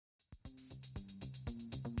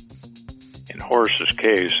In Horace's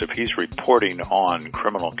case, if he's reporting on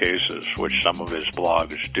criminal cases, which some of his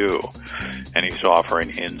blogs do, and he's offering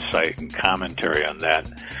insight and commentary on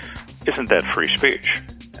that, isn't that free speech?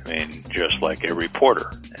 I mean, just like a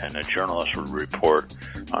reporter and a journalist would report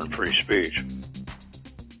on free speech.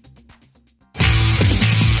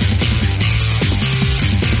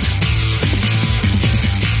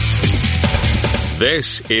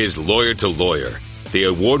 This is Lawyer to Lawyer, the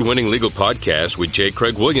award-winning legal podcast with J.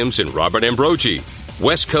 Craig Williams and Robert Ambrogi.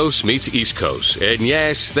 West Coast meets East Coast, and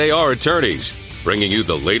yes, they are attorneys, bringing you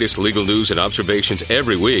the latest legal news and observations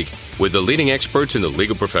every week with the leading experts in the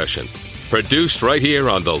legal profession. Produced right here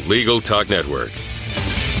on the Legal Talk Network.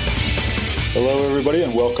 Hello, everybody,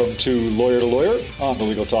 and welcome to Lawyer on the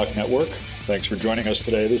Legal Talk Network. Thanks for joining us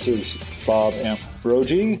today. This is Bob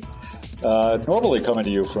Ambrogi, normally coming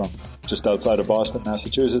to you from just outside of Boston,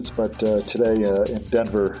 Massachusetts, but today in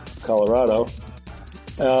Denver, Colorado.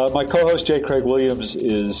 My co-host, J. Craig Williams,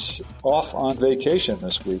 is off on vacation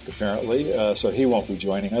this week, apparently, so he won't be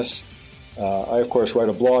joining us. I, of course, write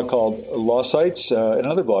a blog called Law Sites, and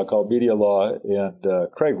another blog called Media Law,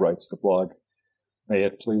 and Craig writes the blog, May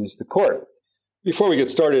It Please the Court. Before we get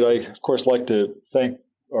started, I, of course, like to thank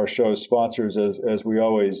our show's sponsors, as we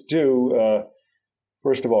always do.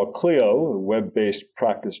 First of all, Clio, a web-based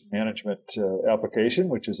practice management application,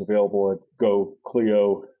 which is available at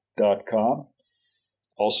goclio.com.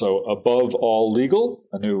 Also, Above All Legal,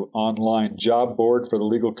 a new online job board for the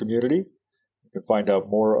legal community. You can find out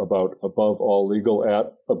more about Above All Legal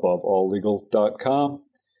at abovealllegal.com.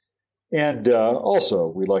 And also,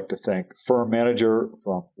 we'd like to thank Firm Manager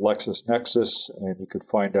from LexisNexis, and you can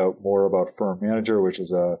find out more about Firm Manager, which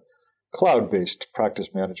is a cloud-based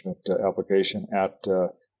practice management application at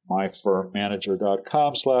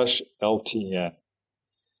myfirmmanager.com/LTN.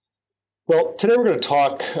 Well, today we're going to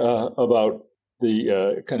talk about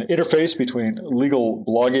the kind of interface between legal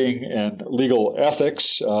blogging and legal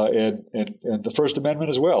ethics and the First Amendment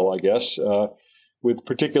as well, I guess, with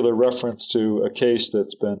particular reference to a case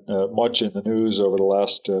that's been much in the news over the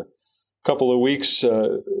last couple of weeks,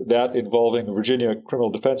 that involving Virginia criminal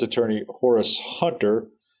defense attorney Horace Hunter,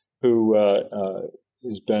 who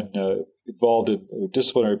has been involved in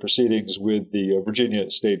disciplinary proceedings with the Virginia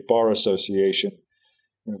State Bar Association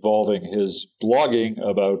involving his blogging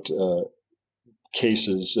about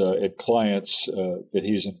cases and clients that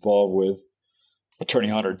he's involved with. Attorney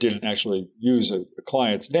Hunter didn't actually use a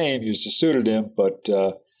client's name, used a pseudonym, but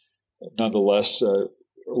nonetheless,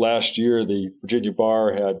 last year the Virginia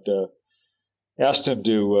Bar had asked him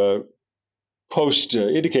to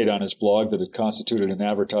indicate on his blog that it constituted an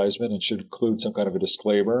advertisement and should include some kind of a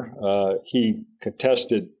disclaimer. He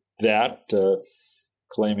contested that,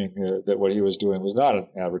 claiming that what he was doing was not an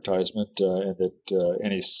advertisement and that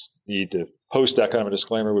any need to post that kind of a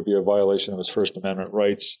disclaimer would be a violation of his First Amendment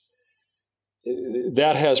rights.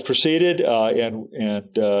 That has proceeded, and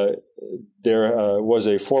there was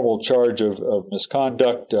a formal charge of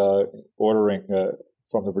misconduct ordering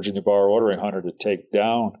from the Virginia Bar, ordering Hunter to take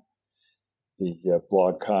down the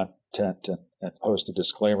blog content and post a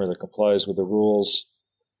disclaimer that complies with the rules.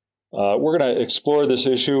 We're going to explore this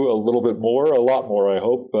issue a lot more, I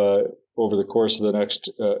hope, over the course of the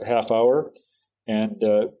next half hour. And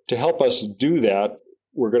to help us do that,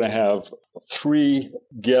 we're going to have three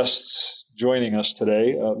guests joining us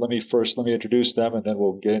today. Let me introduce them, and then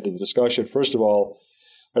we'll get into the discussion. First of all,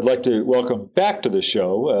 I'd like to welcome back to the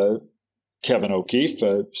show Kevin O'Keefe,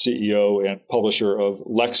 CEO and publisher of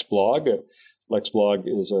LexBlog. LexBlog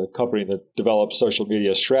is a company that develops social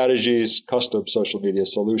media strategies, custom social media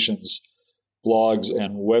solutions, blogs,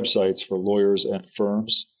 and websites for lawyers and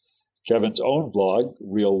firms. Kevin's own blog,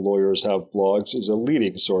 Real Lawyers Have Blogs, is a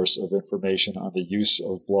leading source of information on the use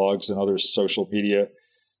of blogs and other social media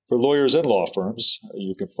for lawyers and law firms.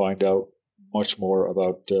 You can find out much more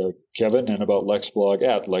about Kevin and about LexBlog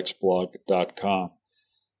at lexblog.com.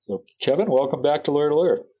 So, Kevin, welcome back to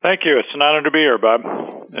Lawyer. Thank you. It's an honor to be here, Bob.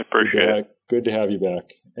 I appreciate it. Good to have you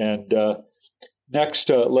back. And next,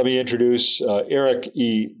 let me introduce Eric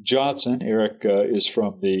E. Johnson. Eric is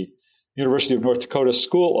from the University of North Dakota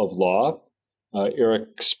School of Law.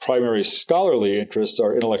 Eric's primary scholarly interests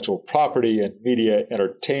are intellectual property and media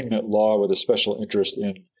entertainment law, with a special interest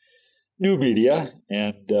in new media.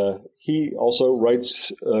 And he also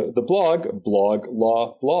writes the blog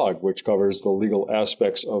Law Blog, which covers the legal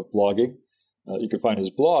aspects of blogging. You can find his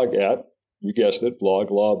blog at, you guessed it,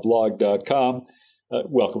 bloglawblog.com.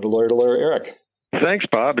 Welcome to Lawyer, Eric. Thanks,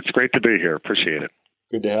 Bob. It's great to be here. Appreciate it.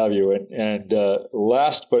 Good to have you. And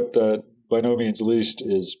last but by no means least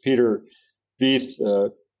is Peter Veith.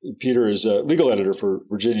 Peter is a legal editor for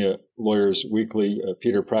Virginia Lawyers Weekly.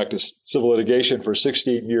 Peter practiced civil litigation for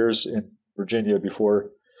 16 years in Virginia before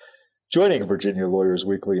joining Virginia Lawyers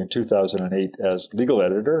Weekly in 2008 as legal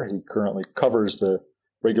editor. He currently covers the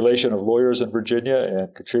regulation of lawyers in Virginia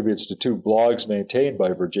and contributes to 2 blogs maintained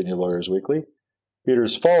by Virginia Lawyers Weekly.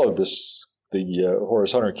 Peter's followed the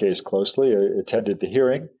Horace Hunter case closely, attended the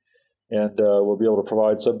hearing, and we'll be able to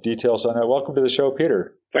provide some details on that. Welcome to the show,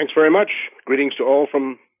 Peter. Thanks very much. Greetings to all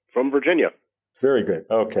from Virginia. Very good.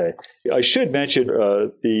 Okay. I should mention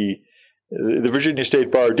the Virginia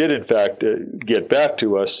State Bar did, in fact, get back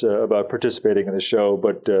to us about participating in the show,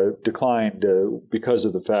 but declined because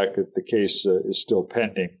of the fact that the case is still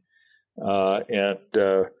pending. And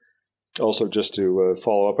also, just to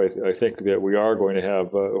follow up, I think that we are going to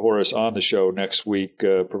have Horace on the show next week,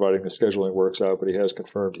 providing the scheduling works out, but he has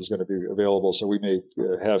confirmed he's going to be available, so we may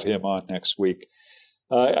have him on next week.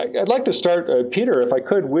 I'd like to start, Peter, if I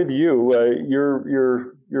could, with you.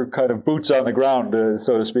 Your kind of boots on the ground,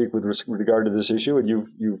 so to speak, with regard to this issue, and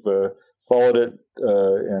you've followed it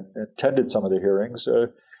and attended some of the hearings.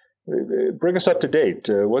 Bring us up to date.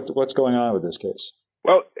 What's going on with this case?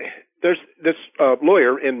 Well, there's this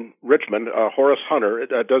lawyer in Richmond, Horace Hunter,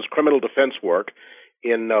 does criminal defense work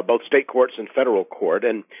in both state courts and federal court,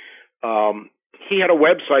 and he had a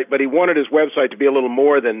website, but he wanted his website to be a little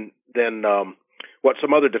more than what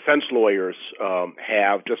some other defense lawyers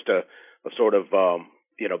have, just a sort of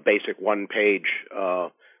basic one-page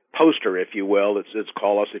poster, if you will. It's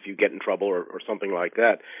call us if you get in trouble or something like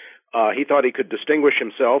that. He thought he could distinguish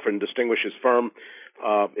himself and distinguish his firm.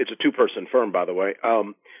 It's a 2-person firm, by the way.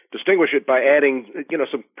 Distinguish it by adding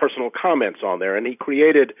some personal comments on there, and he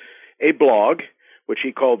created a blog which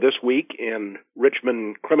he called This Week in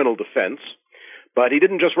Richmond Criminal Defense. But he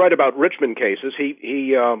didn't just write about Richmond cases.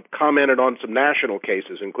 He commented on some national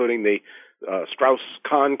cases, including the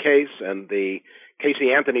Strauss-Kahn case and the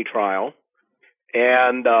Casey Anthony trial.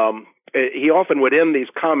 And he often would end these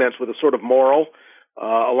comments with a sort of moral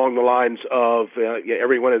along the lines of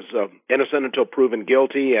everyone is innocent until proven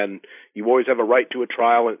guilty, and you always have a right to a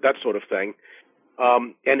trial, and that sort of thing.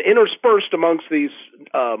 And interspersed amongst these,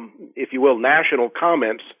 if you will, national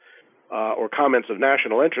comments or comments of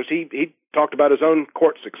national interest, he talked about his own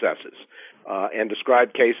court successes and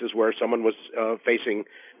described cases where someone was facing,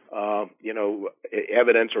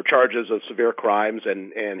 evidence or charges of severe crimes,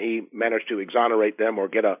 and he managed to exonerate them or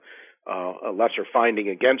get a lesser finding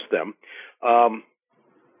against them.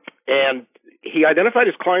 And he identified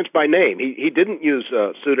his clients by name. He didn't use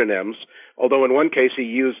pseudonyms, although in one case he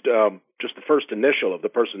used just the first initial of the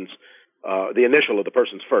person's, the initial of the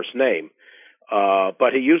person's first name.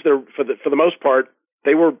 But he used for the most part,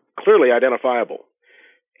 they were clearly identifiable.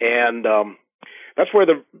 And that's where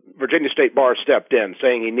the Virginia State Bar stepped in,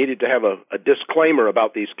 saying he needed to have a disclaimer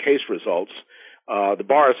about these case results. The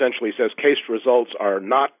bar essentially says case results are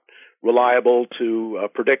not reliable to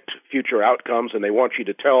predict future outcomes, and they want you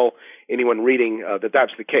to tell anyone reading that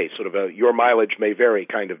that's the case, sort of a your mileage may vary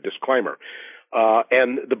kind of disclaimer.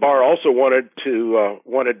 And the bar also wanted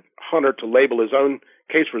Hunter to label his own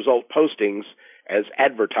case result postings as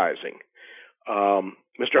advertising.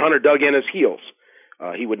 Mr. Hunter dug in his heels.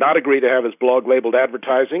 He would not agree to have his blog labeled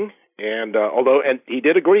advertising, and he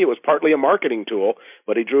did agree it was partly a marketing tool,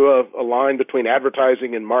 but he drew a line between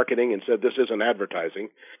advertising and marketing and said this isn't advertising.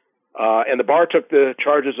 And the bar took the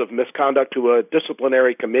charges of misconduct to a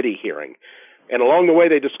disciplinary committee hearing. And along the way,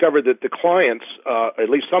 they discovered that the clients, at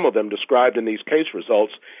least some of them described in these case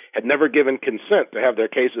results, had never given consent to have their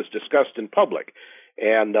cases discussed in public.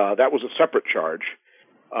 And that was a separate charge.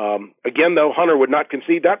 Again, though, Hunter would not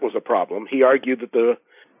concede that was a problem. He argued that the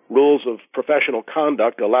rules of professional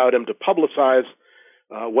conduct allowed him to publicize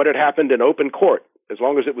what had happened in open court. As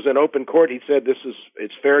long as it was in open court, he said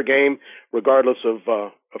it's fair game, regardless of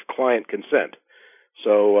client consent.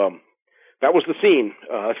 So that was the scene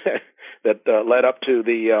that led up to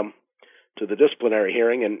the disciplinary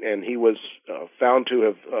hearing, and he was found to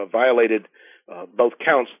have violated both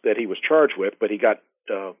counts that he was charged with, but he got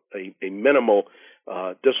a minimal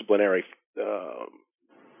disciplinary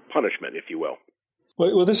punishment, if you will.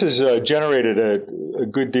 Well, this has generated a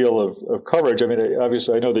good deal of coverage. I mean,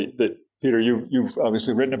 obviously, I know that Peter, you've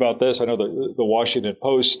obviously written about this. I know the Washington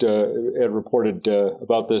Post had reported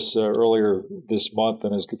about this earlier this month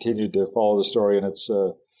and has continued to follow the story in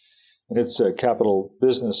its Capital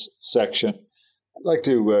Business section. I'd like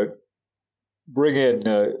to bring in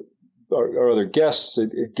our other guests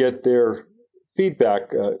and get their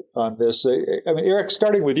feedback on this. I mean, Eric,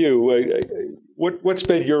 starting with you, what's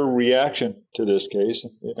been your reaction to this case,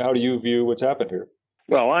 and how do you view what's happened here?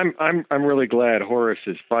 Well, I'm really glad Horace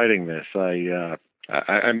is fighting this.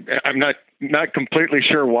 I'm not completely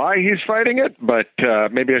sure why he's fighting it, but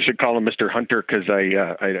maybe I should call him Mr. Hunter because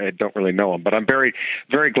I don't really know him. But I'm very,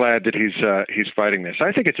 very glad that he's fighting this.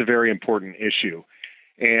 I think it's a very important issue,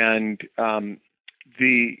 and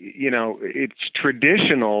it's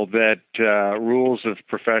traditional that rules of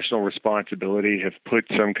professional responsibility have put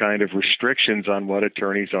some kind of restrictions on what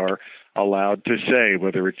attorneys are allowed to say,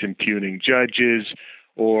 whether it's impugning judges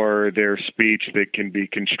or their speech that can be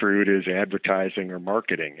construed as advertising or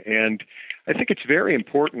marketing. And I think it's very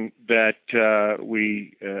important that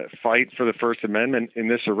we fight for the First Amendment in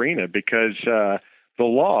this arena because the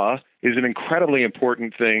law is an incredibly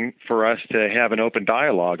important thing for us to have an open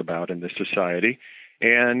dialogue about in this society.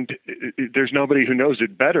 And there's nobody who knows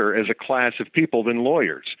it better as a class of people than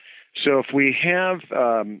lawyers. So if we have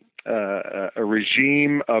a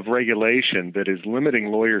regime of regulation that is limiting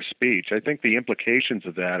lawyer speech, I think the implications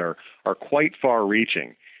of that are quite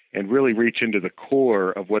far-reaching and really reach into the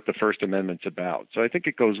core of what the First Amendment's about. So I think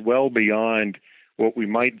it goes well beyond what we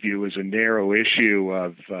might view as a narrow issue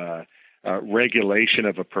of regulation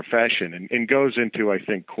of a profession and goes into, I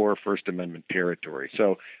think, core First Amendment territory.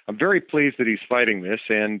 So I'm very pleased that he's fighting this,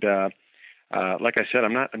 and like I said,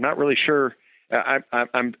 I'm not really sure.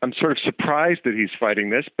 I'm sort of surprised that he's fighting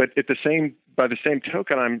this, but by the same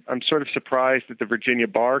token, I'm sort of surprised that the Virginia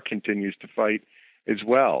bar continues to fight as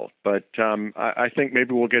well. But I think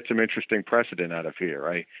maybe we'll get some interesting precedent out of here.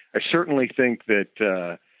 I certainly think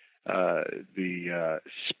that the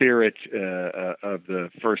spirit of the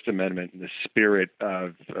First Amendment and the spirit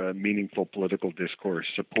of meaningful political discourse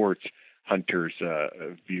supports Hunter's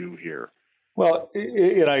view here. Well,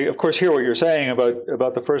 and I, of course, hear what you're saying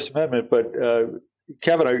about the First Amendment, but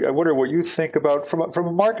Kevin, I wonder what you think about from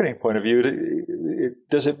a marketing point of view.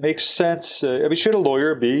 Does it make sense? Should a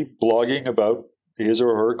lawyer be blogging about his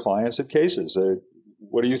or her clients and cases?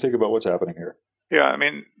 What do you think about what's happening here? Yeah,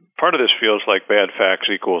 part of this feels like bad facts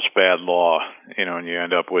equals bad law, and you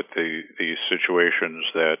end up with these situations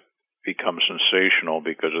that become sensational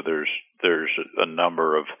because there's a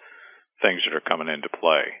number of things that are coming into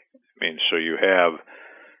play. So you have,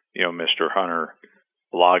 Mr. Hunter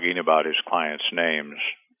blogging about his clients' names,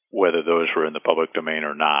 whether those were in the public domain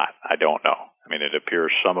or not, I don't know. It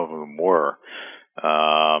appears some of them were,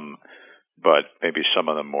 but maybe some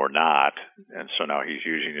of them were not. And so now he's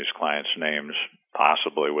using his clients' names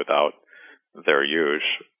possibly without their use.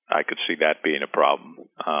 I could see that being a problem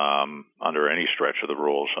under any stretch of the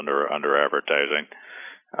rules under advertising.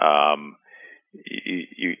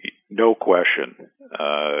 No question.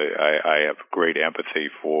 I have great empathy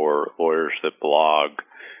for lawyers that blog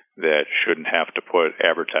that shouldn't have to put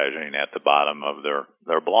advertising at the bottom of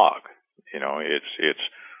their blog. It's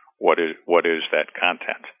what is that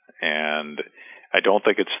content, and I don't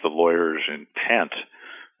think it's the lawyer's intent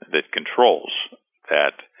that controls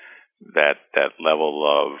that level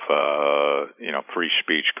of free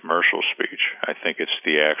speech, commercial speech. I think it's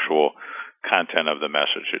the actual content of the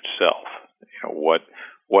message itself.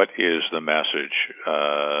 What is the message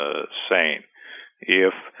saying?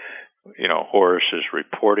 If Horace is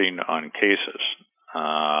reporting on cases,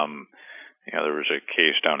 there was a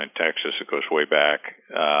case down in Texas that goes way back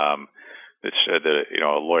that said that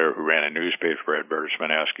a lawyer who ran a newspaper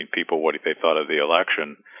advertisement asking people what they thought of the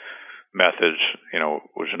election methods,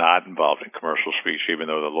 was not involved in commercial speech, even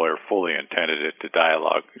though the lawyer fully intended it to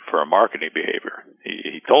dialogue for a marketing behavior.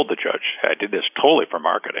 He told the judge, I did this totally for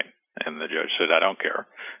marketing. And the judge said, I don't care.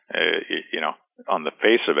 On the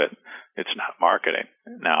face of it, it's not marketing.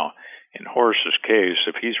 Now, in Horace's case,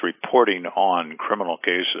 if he's reporting on criminal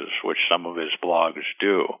cases, which some of his blogs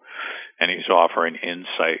do, and he's offering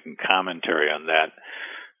insight and commentary on that,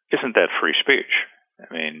 isn't that free speech?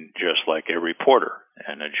 Just like a reporter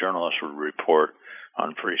and a journalist would report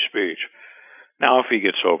on free speech. Now, if he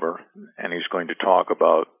gets over and he's going to talk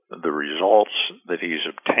about the results that he's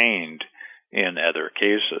obtained in other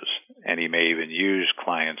cases, and he may even use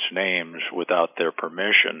clients' names without their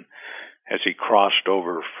permission, as he crossed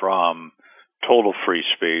over from total free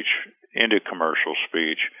speech into commercial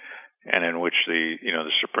speech, and in which the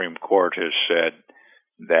Supreme Court has said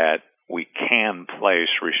that we can place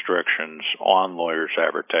restrictions on lawyers'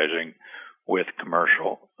 advertising with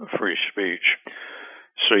commercial free speech.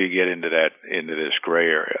 So you get into this gray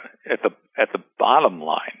area. At the bottom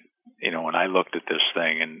line, when I looked at this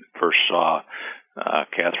thing and first saw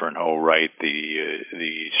Catherine Ho write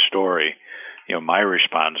the story, my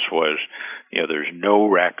response was, there's no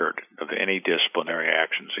record of any disciplinary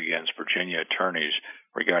actions against Virginia attorneys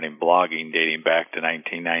regarding blogging dating back to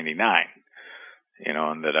 1999.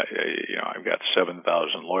 And that I've got 7,000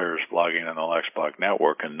 lawyers blogging on the LexBlog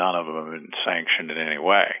network, and none of them have been sanctioned in any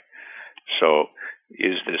way. So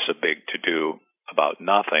is this a big to-do about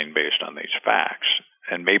nothing based on these facts?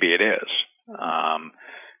 And maybe it is.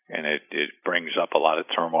 And it brings up a lot of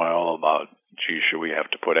turmoil about, gee, should we have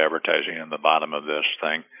to put advertising in the bottom of this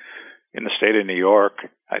thing? In the state of New York,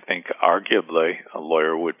 I think arguably a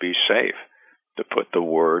lawyer would be safe to put the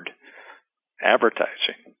word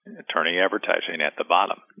advertising, attorney advertising, at the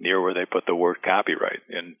bottom, near where they put the word copyright,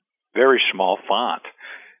 in very small font,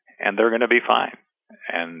 and they're going to be fine.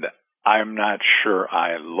 And I'm not sure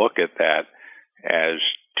I look at that as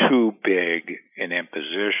too big an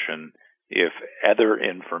imposition if other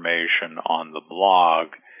information on the blog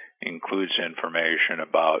includes information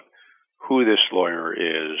about who this lawyer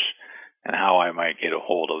is and how I might get a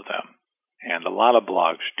hold of them. And a lot of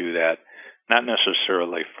blogs do that, not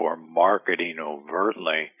necessarily for marketing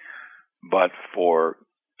overtly, but for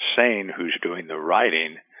saying who's doing the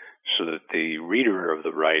writing so that the reader of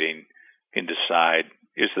the writing can decide,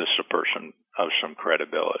 is this a person of some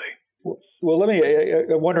credibility? Well,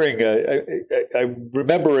 I'm wondering, I'm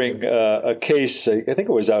remembering a case, I think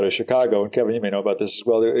it was out of Chicago, and Kevin, you may know about this as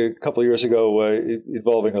well, a couple of years ago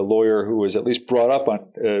involving a lawyer who was at least brought up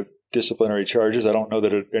on disciplinary charges. I don't know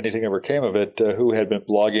that anything ever came of it, who had been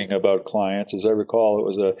blogging about clients. As I recall, it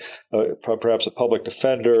was perhaps a public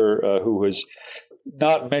defender who was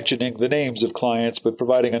not mentioning the names of clients, but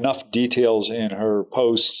providing enough details in her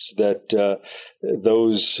posts that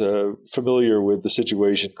those familiar with the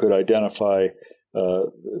situation could identify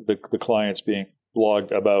the clients being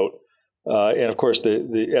blogged about. And of course,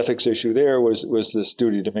 the ethics issue there was this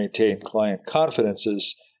duty to maintain client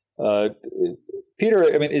confidences.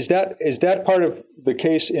 Peter, I mean, is that part of the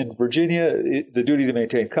case in Virginia, the duty to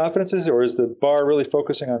maintain confidences, or is the bar really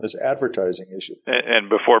focusing on this advertising issue? And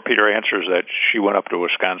before Peter answers that, she went up to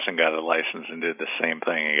Wisconsin, got a license, and did the same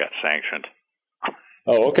thing and got sanctioned.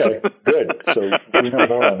 Oh, okay, good. So we know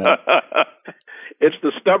more on that. It's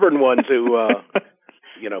the stubborn ones who,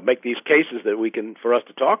 make these cases for us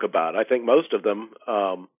to talk about. I think most of them,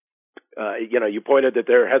 you pointed that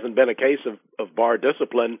there hasn't been a case of bar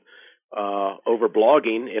discipline over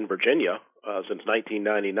blogging in Virginia since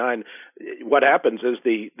 1999. What happens is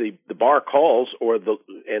the bar calls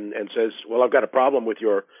and says, well, I've got a problem with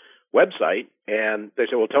your website, and they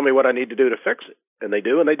say, well, tell me what I need to do to fix it, and they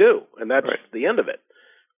do, and that's right. The end of it.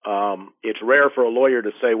 It's rare for a lawyer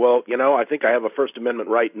to say, well, I think I have a First Amendment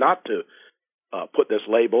right not to put this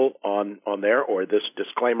label on there or this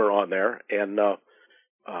disclaimer on there, and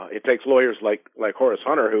it takes lawyers like Horace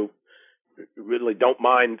Hunter who really don't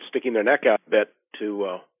mind sticking their neck out a bit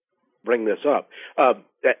to bring this up.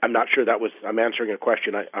 I'm not sure I'm answering a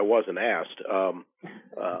question I wasn't asked.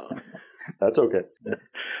 That's okay.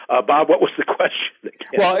 Bob, what was the question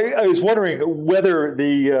again? Well, I was wondering whether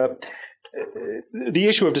the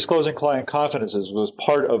issue of disclosing client confidences was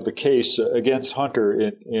part of the case against Hunter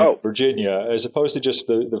in Virginia, as opposed to just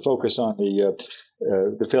the focus on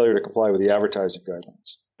the failure to comply with the advertising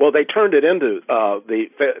guidelines. Well, they turned it into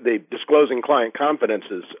the disclosing client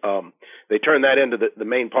confidences. They turned that into the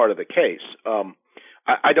main part of the case.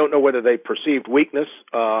 I don't know whether they perceived weakness.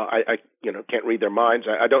 I can't read their minds.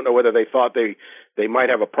 I don't know whether they thought they might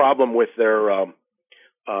have a problem with their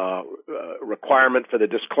requirement for the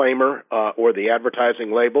disclaimer or the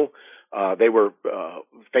advertising label. They were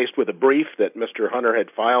faced with a brief that Mr. Hunter had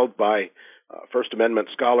filed by First Amendment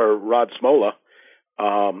scholar Rod Smola.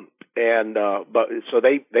 So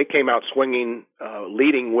they came out swinging,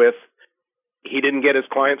 leading with he didn't get his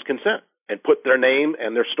client's consent and put their name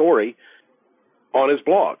and their story on his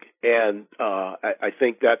blog. And I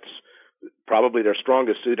think that's probably their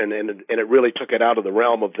strongest suit, and it really took it out of the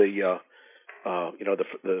realm of the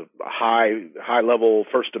high level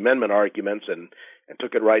First Amendment arguments and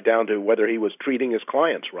took it right down to whether he was treating his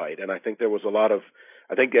clients right. And I think there was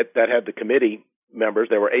I think that had the committee members,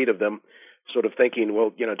 there were 8 of them, sort of thinking,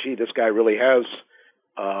 well, gee, this guy really has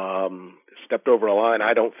stepped over a line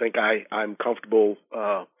I don't think I'm comfortable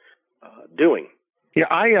doing. Yeah,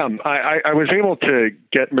 I was able to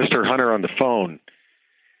get Mr. Hunter on the phone.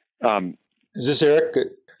 Is this Eric?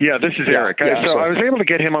 Yeah, this is Eric. Yeah, so I was able to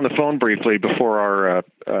get him on the phone briefly before our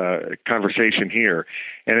conversation here,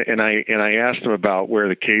 and I asked him about where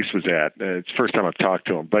the case was at. It's the first time I've talked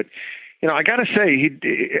to him, but I got to say,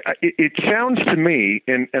 it sounds to me,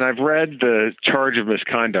 and I've read the charge of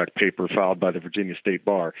misconduct paper filed by the Virginia State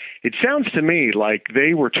Bar. It sounds to me like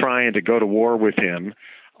they were trying to go to war with him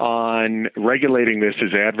on regulating this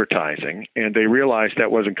as advertising, and they realized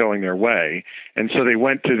that wasn't going their way, and so they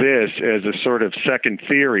went to this as a sort of second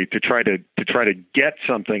theory to try to get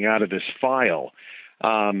something out of this file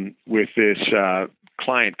with this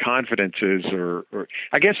client confidences, or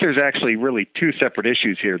I guess there's actually really two separate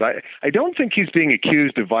issues here. I don't think he's being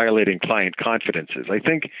accused of violating client confidences. I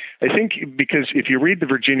think because if you read the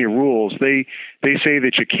Virginia rules, they say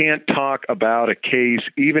that you can't talk about a case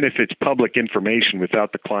even if it's public information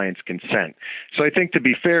without the client's consent. So I think, to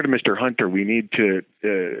be fair to Mr. Hunter, we need to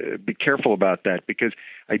be careful about that, because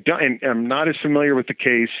I'm not as familiar with the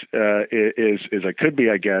case as I could be,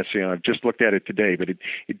 I guess. I've just looked at it today, but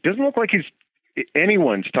it doesn't look like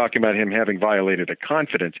anyone's talking about him having violated a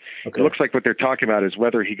confidence. Okay. It looks like what they're talking about is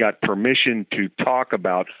whether he got permission to talk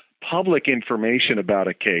about public information about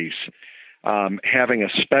a case, having a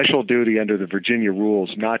special duty under the Virginia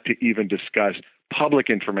rules not to even discuss public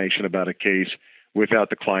information about a case without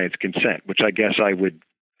the client's consent, which I guess I would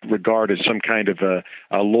regard as some kind of a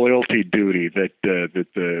loyalty duty that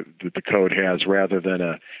the code has, rather than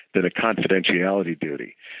a confidentiality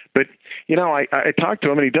duty. But I talked to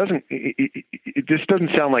him, and this doesn't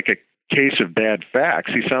sound like a case of bad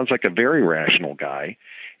facts. He sounds like a very rational guy.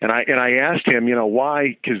 And I asked him,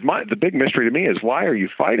 why? Because the big mystery to me is, why are you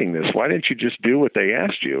fighting this? Why didn't you just do what they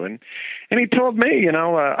asked you? And he told me,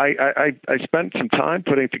 I spent some time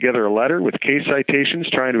putting together a letter with case citations,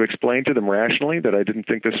 trying to explain to them rationally that I didn't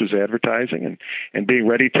think this was advertising, and being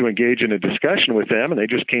ready to engage in a discussion with them. And they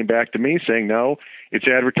just came back to me saying, no, it's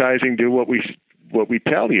advertising. Do what we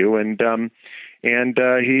tell you. And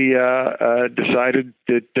he decided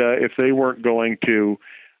that if they weren't going to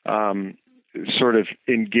sort of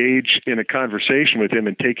engage in a conversation with him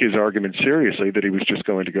and take his argument seriously, that he was just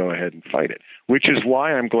going to go ahead and fight it, which is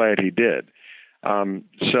why I'm glad he did.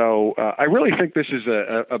 So I really think this is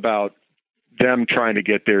about them trying to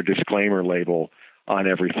get their disclaimer label on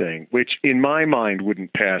everything, which in my mind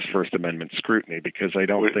wouldn't pass First Amendment scrutiny, because I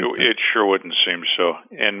don't think it sure wouldn't seem so.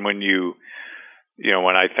 And when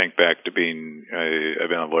when I think back to I've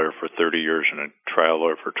been a lawyer for 30 years and a trial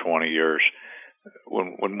lawyer for 20 years,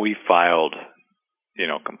 when we filed,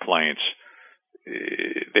 complaints,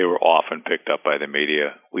 they were often picked up by the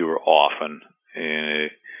media. We were often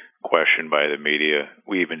questioned by the media.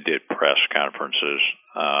 We even did press conferences,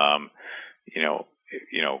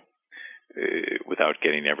 without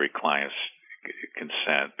getting every client's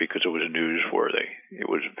consent, because it was newsworthy. It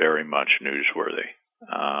was very much newsworthy.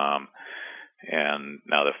 And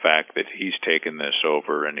now the fact that he's taken this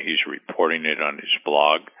over and he's reporting it on his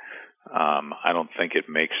blog, I don't think it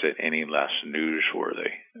makes it any less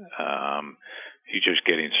newsworthy. He's just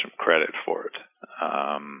getting some credit for it,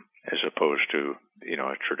 as opposed to,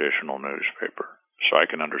 a traditional newspaper. So I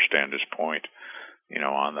can understand his point,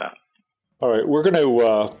 on that. All right, we're going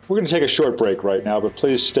to take a short break right now, but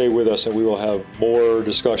please stay with us, and we will have more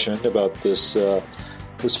discussion about this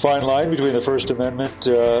fine line between the First Amendment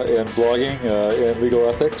and blogging and legal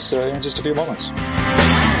ethics in just a few moments.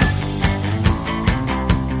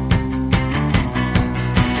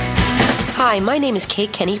 Hi, my name is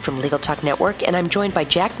Kate Kenny from Legal Talk Network, and I'm joined by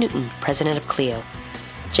Jack Newton, president of Clio.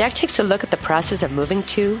 Jack takes a look at the process of moving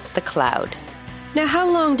to the cloud. Now, how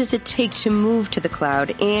long does it take to move to the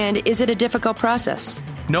cloud, and is it a difficult process?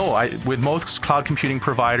 No, with most cloud computing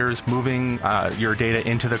providers, moving your data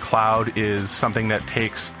into the cloud is something that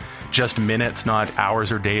takes just minutes, not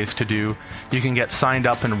hours or days to do. You can get signed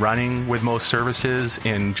up and running with most services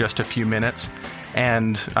in just a few minutes.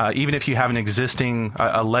 And even if you have an existing,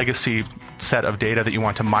 a legacy set of data that you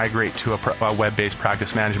want to migrate to a web-based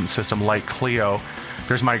practice management system like Clio,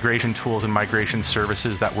 there's migration tools and migration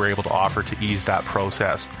services that we're able to offer to ease that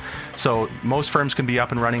process. So most firms can be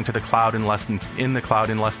up and running to the cloud in less than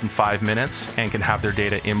 5 minutes, and can have their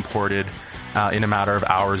data imported in a matter of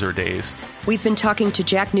hours or days. We've been talking to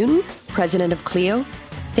Jack Newton, president of Clio.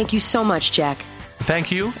 Thank you so much, Jack.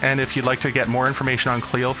 Thank you. And if you'd like to get more information on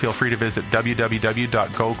Clio, feel free to visit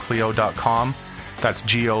www.goclio.com. That's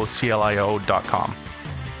GOCLIO.com.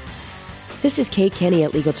 This is Kate Kenny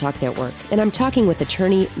at Legal Talk Network, and I'm talking with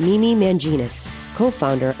attorney Mimi Manginis,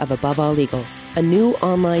 co-founder of Above All Legal, a new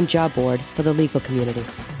online job board for the legal community.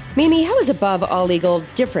 Mimi, how is Above All Legal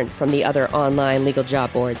different from the other online legal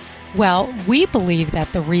job boards? Well, we believe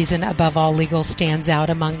that the reason Above All Legal stands out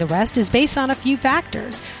among the rest is based on a few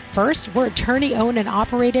factors. First, we're attorney-owned and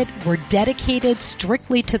operated. We're dedicated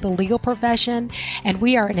strictly to the legal profession, and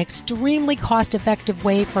we are an extremely cost-effective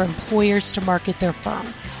way for employers to market their firm.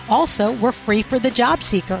 Also, we're free for the job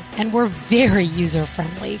seeker, and we're very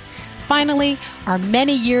user-friendly. Finally, our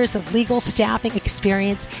many years of legal staffing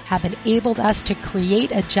experience have enabled us to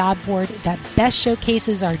create a job board that best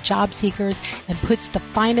showcases our job seekers and puts the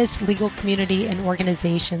finest legal community and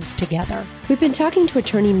organizations together. We've been talking to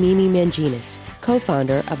attorney Mimi Manginis,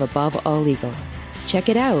 co-founder of Above All Legal. Check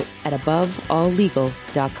it out at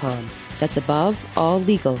abovealllegal.com. That's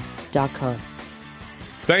abovealllegal.com.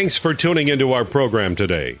 Thanks for tuning into our program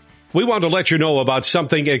today. We want to let you know about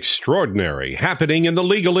something extraordinary happening in the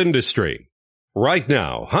legal industry. Right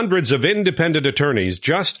now, hundreds of independent attorneys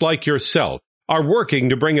just like yourself are working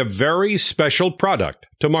to bring a very special product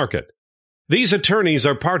to market. These attorneys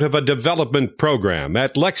are part of a development program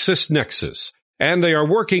at LexisNexis, and they are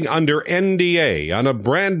working under NDA on a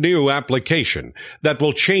brand new application that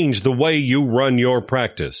will change the way you run your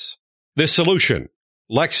practice. This solution,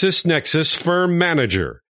 LexisNexis Firm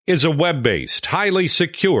Manager, is a web-based, highly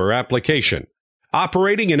secure application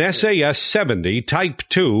operating in SAS 70 Type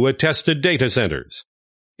 2 attested data centers.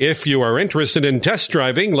 If you are interested in test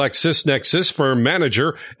driving LexisNexis Firm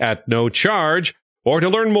Manager at no charge, or to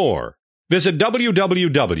learn more, visit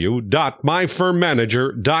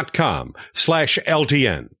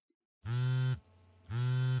www.myfirmmanager.com/LTN.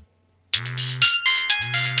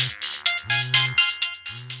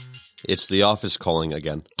 It's the office calling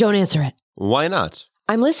again. Don't answer it. Why not?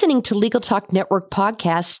 I'm listening to Legal Talk Network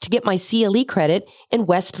podcasts to get my CLE credit in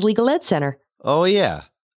West Legal Ed Center. Oh, yeah.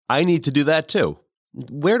 I need to do that, too.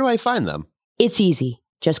 Where do I find them? It's easy.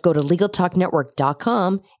 Just go to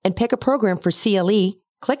LegalTalkNetwork.com and pick a program for CLE,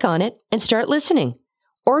 click on it, and start listening.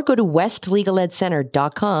 Or go to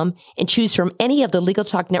WestLegalEdCenter.com and choose from any of the Legal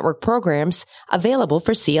Talk Network programs available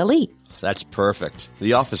for CLE. That's perfect.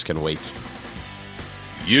 The office can wait.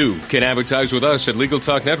 You can advertise with us at Legal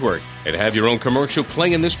Talk Network and have your own commercial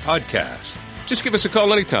play in this podcast. Just give us a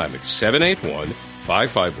call anytime at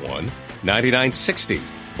 781-551-9960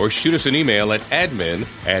 or shoot us an email at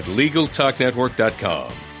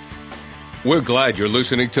admin@LegalTalkNetwork.com. We're glad you're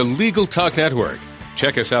listening to Legal Talk Network.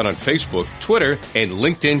 Check us out on Facebook, Twitter, and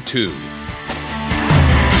LinkedIn too.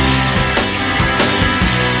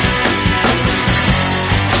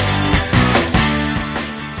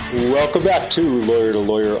 Welcome back to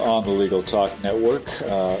Lawyer on the Legal Talk Network.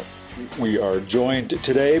 We are joined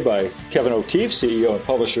today by Kevin O'Keefe, CEO and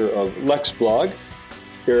publisher of LexBlog,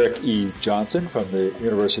 Eric E. Johnson from the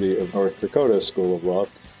University of North Dakota School of Law,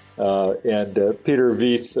 and Peter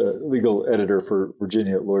Veith, legal editor for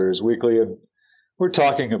Virginia Lawyers Weekly. And we're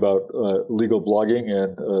talking about legal blogging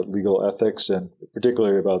and legal ethics, and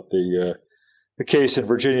particularly about the case in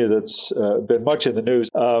Virginia that's been much in the news.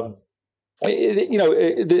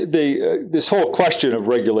 This whole question of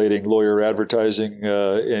regulating lawyer advertising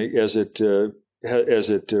as it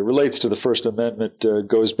relates to the First Amendment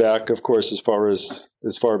goes back, of course, as far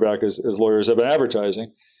back as lawyers have been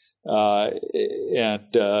advertising, and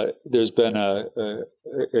there's been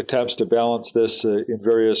attempts to balance this in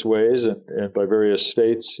various ways and by various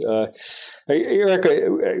states. Eric,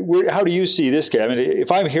 how do you see this case? I mean,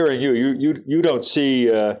 if I'm hearing you don't see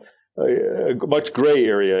a much gray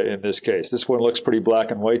area in this case. This one looks pretty black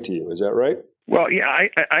and white to you. Is that right? Well, yeah,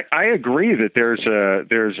 I agree that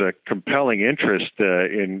there's a compelling interest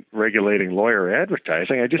in regulating lawyer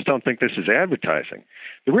advertising. I just don't think this is advertising.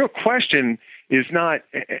 The real question is not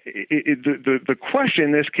the question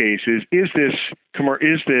in this case is this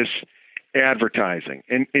advertising?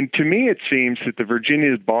 And to me, it seems that the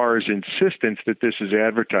Virginia bar's insistence that this is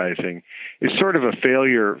advertising is sort of a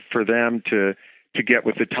failure for them to get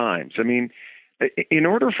with the times. I mean, in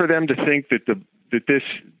order for them to think that this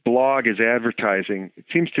blog is advertising, it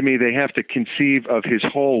seems to me they have to conceive of his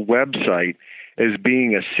whole website as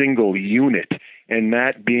being a single unit and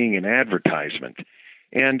that being an advertisement.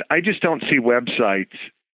 And I just don't see websites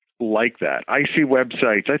like that. I think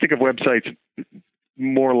of websites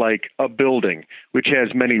more like a building, which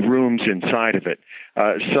has many rooms inside of it,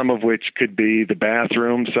 some of which could be the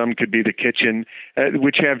bathroom, some could be the kitchen,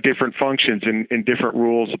 which have different functions and different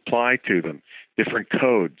rules apply to them, different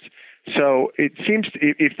codes. So it seems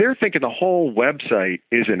if they're thinking the whole website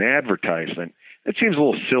is an advertisement, it seems a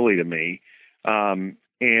little silly to me. And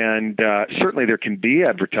certainly there can be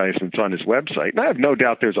advertisements on his website. And I have no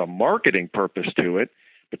doubt there's a marketing purpose to it,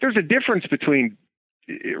 but there's a difference between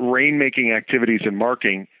rainmaking activities and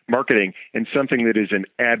marketing and something that is an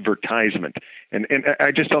advertisement. And I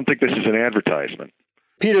just don't think this is an advertisement.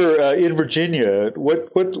 Peter, in Virginia,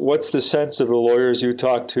 what's the sense of the lawyers you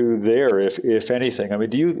talk to there, if anything? I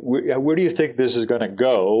mean, where do you think this is going to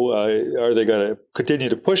go? Are they going to continue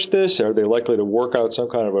to push this? Are they likely to work out some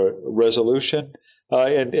kind of a resolution?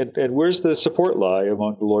 And where's the support lie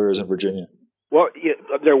among the lawyers in Virginia? Well,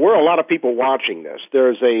 there were a lot of people watching this.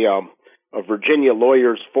 There's a Virginia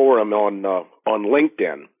Lawyers Forum on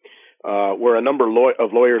LinkedIn, where a number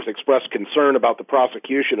of lawyers expressed concern about the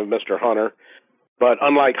prosecution of Mr. Hunter. But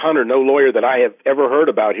unlike Hunter, no lawyer that I have ever heard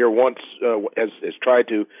about here once has tried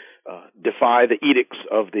to defy the edicts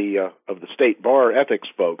of the state bar ethics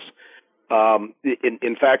folks.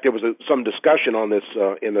 In fact, there was some discussion on this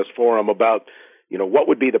in this forum about, what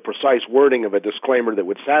would be the precise wording of a disclaimer that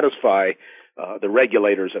would satisfy the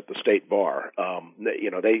regulators at the state bar.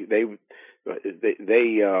 They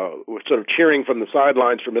were sort of cheering from the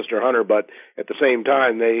sidelines for Mr. Hunter, but at the same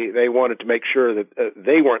time, they wanted to make sure that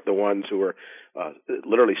they weren't the ones who were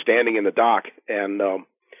literally standing in the dock and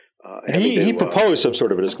he proposed some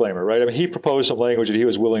sort of a disclaimer, right? I mean, he proposed some language that he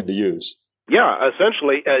was willing to use. Yeah,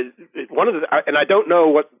 essentially, and I don't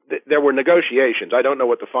know there were negotiations. I don't know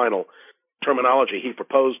what the final terminology he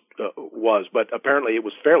proposed was, but apparently it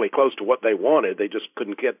was fairly close to what they wanted. They just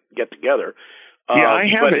couldn't get together. I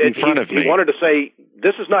have it in front of me. He wanted to say,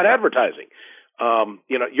 this is not advertising.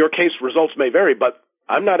 Your case results may vary, but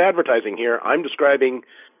I'm not advertising here. I'm describing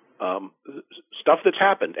stuff that's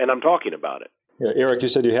happened, and I'm talking about it. Yeah, Eric, you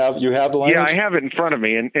said you have the language? Yeah, I have it in front of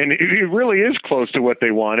me, and it really is close to what they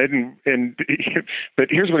wanted. But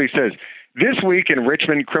here's what he says. This week in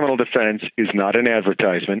Richmond Criminal Defense is not an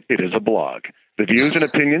advertisement. It is a blog. The views and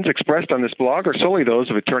opinions expressed on this blog are solely those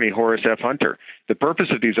of attorney Horace F. Hunter. The purpose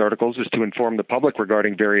of these articles is to inform the public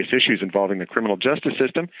regarding various issues involving the criminal justice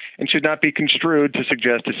system and should not be construed to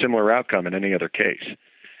suggest a similar outcome in any other case.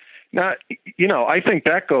 Now, I think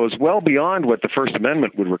that goes well beyond what the First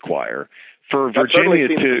Amendment would require. For Virginia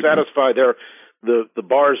to satisfy the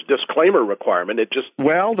bar's disclaimer requirement, they're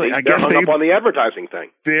hung up on the advertising thing.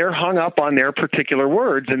 They're hung up on their particular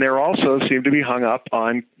words, and they're also seem to be hung up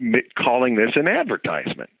on calling this an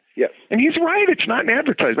advertisement. Yes, and he's right; it's not an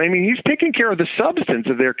advertisement. I mean, he's taking care of the substance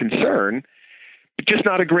of their concern, but just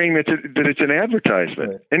not agreeing that it's an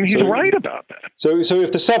advertisement. Right. And he's right about that. So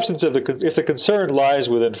if the substance of if the concern lies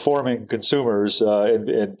with informing consumers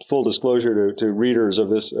and full disclosure to readers of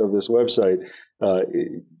this website,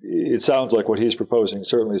 it sounds like what he's proposing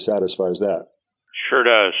certainly satisfies that. Sure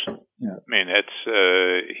does. Yeah. I mean, this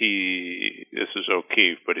is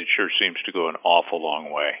O'Keefe, but it sure seems to go an awful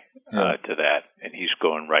long way to that, and he's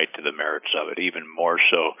going right to the merits of it, even more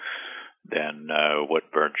so than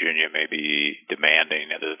what Virginia may be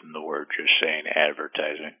demanding, other than the word just saying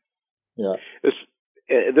advertising. Yeah.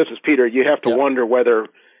 This is Peter. You have to wonder whether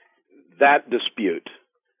that dispute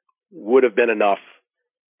would have been enough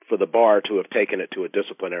for the bar to have taken it to a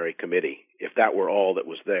disciplinary committee if that were all that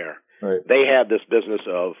was there. Right. They had this business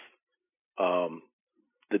of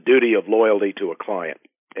the duty of loyalty to a client,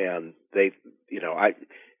 and they,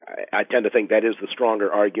 I tend to think that is the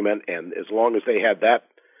stronger argument. And as long as they had that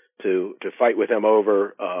to fight with them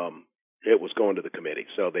over, it was going to the committee.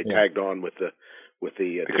 So they tagged on with the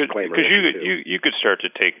disclaimer. Because you could start to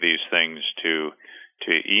take these things to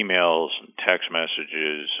emails and text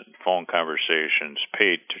messages and phone conversations,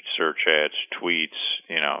 paid search ads, tweets,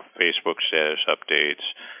 Facebook status updates,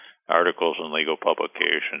 articles in legal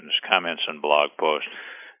publications, comments and blog posts.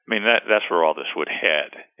 I mean, that's where all this would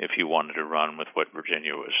head if you wanted to run with what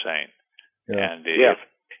Virginia was saying. Yeah. And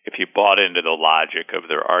if you bought into the logic of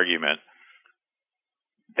their argument,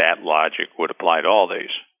 that logic would apply to all these.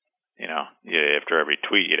 After every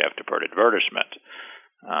tweet, you'd have to put advertisement.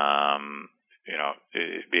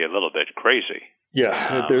 It'd be a little bit crazy.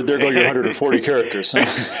 Yeah, they're going to 140 characters. We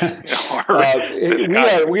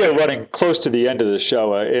are running close to the end of the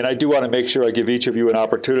show, and I do want to make sure I give each of you an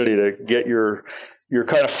opportunity to get your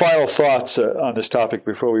kind of final thoughts on this topic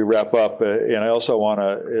before we wrap up. And I also want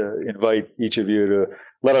to invite each of you to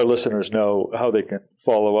let our listeners know how they can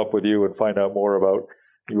follow up with you and find out more about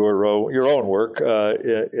your own work.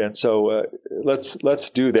 And so let's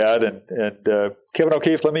do that. And Kevin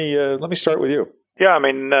O'Keefe, let me start with you. Yeah, I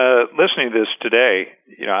mean, listening to this today,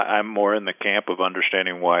 I'm more in the camp of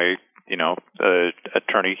understanding why,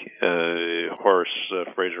 attorney Horace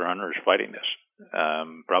Fraser Hunter is fighting this.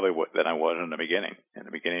 Probably than I was in the beginning. In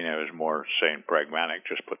the beginning, I was more saying pragmatic,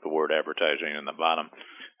 just put the word advertising in the bottom.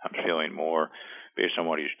 I'm feeling more, based on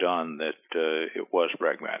what he's done, that it was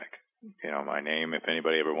pragmatic. My name, if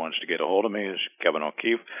anybody ever wants to get a hold of me, is Kevin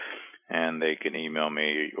O'Keefe. And they can email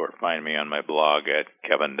me or find me on my blog at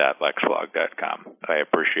kevin.lexblog.com. I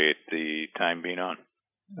appreciate the time being on.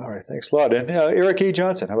 All right, thanks a lot. And Eric E.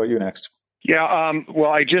 Johnson, how about you next? Yeah,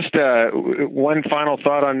 well, I just, one final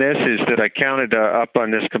thought on this is that I counted up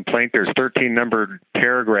on this complaint. There's 13 numbered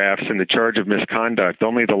paragraphs in the charge of misconduct.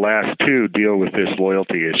 Only the last 2 deal with this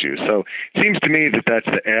loyalty issue. So it seems to me that that's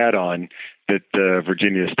the add-on that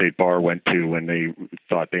Virginia State Bar went to when they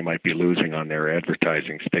thought they might be losing on their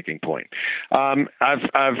advertising sticking point.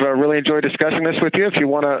 I've really enjoyed discussing this with you. If you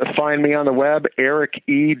want to find me on the web,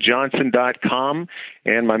 ericejohnson.com,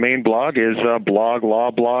 and my main blog is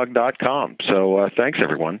bloglawblog.com. So thanks,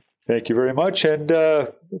 everyone. Thank you very much. And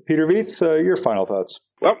Peter Veith, your final thoughts.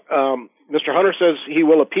 Well, Mr. Hunter says he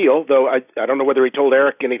will appeal, though I don't know whether he told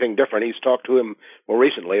Eric anything different. He's talked to him more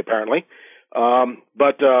recently, apparently.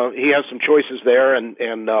 But he has some choices there, and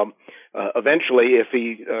eventually, if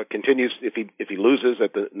he continues, if he loses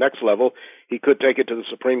at the next level, he could take it to the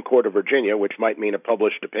Supreme Court of Virginia, which might mean a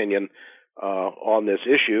published opinion on this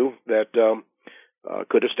issue that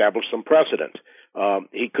could establish some precedent.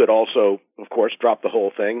 He could also, of course, drop the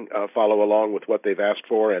whole thing, follow along with what they've asked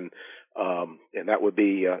for, and that would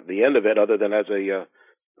be the end of it, other than as a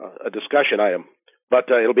discussion item. But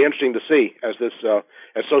it'll be interesting to see as this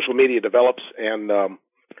as social media develops and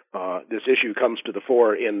this issue comes to the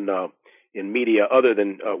fore in media other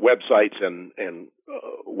than websites and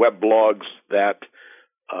web blogs that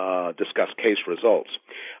discuss case results.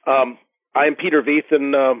 I am Peter Veith,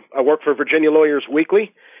 and I work for Virginia Lawyers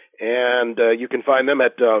Weekly, and you can find them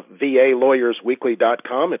at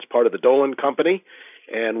VALawyersweekly.com. It's part of the Dolan Company,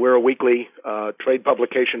 and we're a weekly trade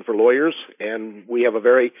publication for lawyers, and we have a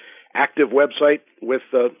very active website with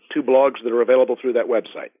 2 blogs that are available through that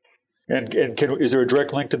website. And is there a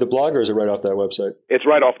direct link to the blog, or is it right off that website? It's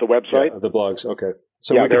right off the website. Yeah, the blogs, okay.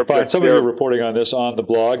 So we can find some of your reporting on this on the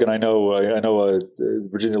blog, and I know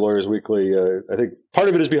Virginia Lawyers Weekly. I think part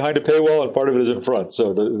of it is behind a paywall, and part of it is in front.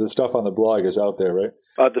 So the stuff on the blog is out there, right?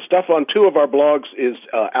 The stuff on 2 of our blogs is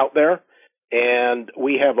out there, and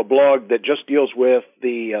we have a blog that just deals with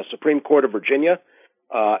the Supreme Court of Virginia,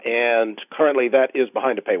 and currently that is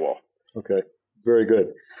behind a paywall. Okay, very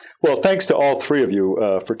good. Well, thanks to all 3 of you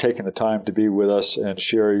for taking the time to be with us and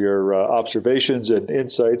share your observations and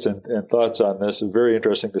insights and thoughts on this. A very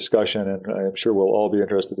interesting discussion, and I'm sure we'll all be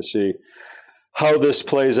interested to see how this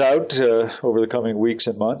plays out over the coming weeks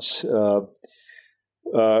and months. A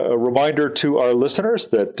reminder to our listeners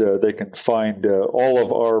that they can find all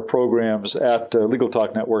of our programs at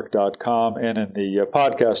LegalTalkNetwork.com and in the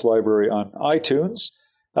podcast library on iTunes.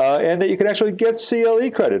 And that you can actually get CLE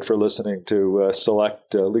credit for listening to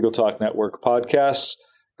select Legal Talk Network podcasts.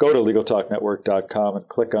 Go to LegalTalkNetwork.com and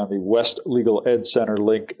click on the West Legal Ed Center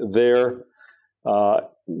link there.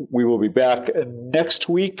 We will be back next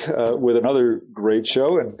week with another great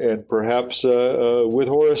show, and perhaps with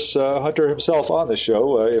Horace Hunter himself on the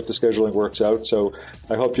show if the scheduling works out. So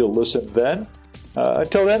I hope you'll listen then.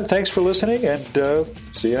 Until then, thanks for listening, and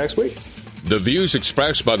see you next week. The views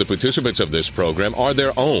expressed by the participants of this program are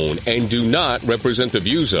their own and do not represent the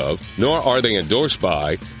views of, nor are they endorsed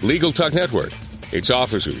by, Legal Talk Network, its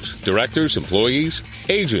officers, directors, employees,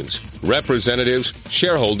 agents, representatives,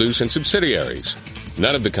 shareholders, and subsidiaries.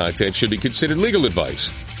 None of the content should be considered legal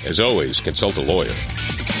advice. As always, consult a lawyer.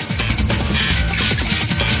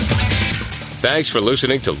 Thanks for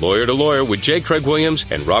listening to Lawyer with J. Craig Williams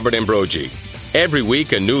and Robert Ambrogi. Every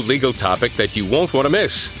week, a new legal topic that you won't want to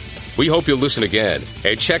miss. We hope you'll listen again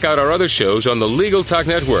and check out our other shows on the Legal Talk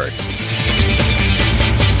Network.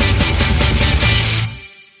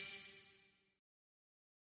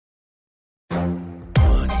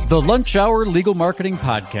 The Lunch Hour Legal Marketing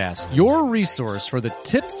Podcast, your resource for the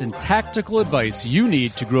tips and tactical advice you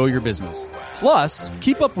need to grow your business. Plus,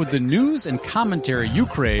 keep up with the news and commentary you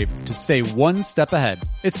crave to stay one step ahead.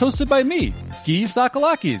 It's hosted by me, Guy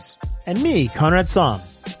Sakalakis. And me, Conrad Som.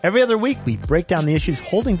 Every other week, we break down the issues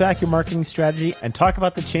holding back your marketing strategy and talk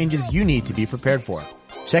about the changes you need to be prepared for.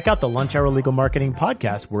 Check out the Lunch Hour Legal Marketing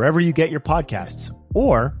Podcast wherever you get your podcasts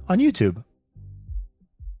or on YouTube.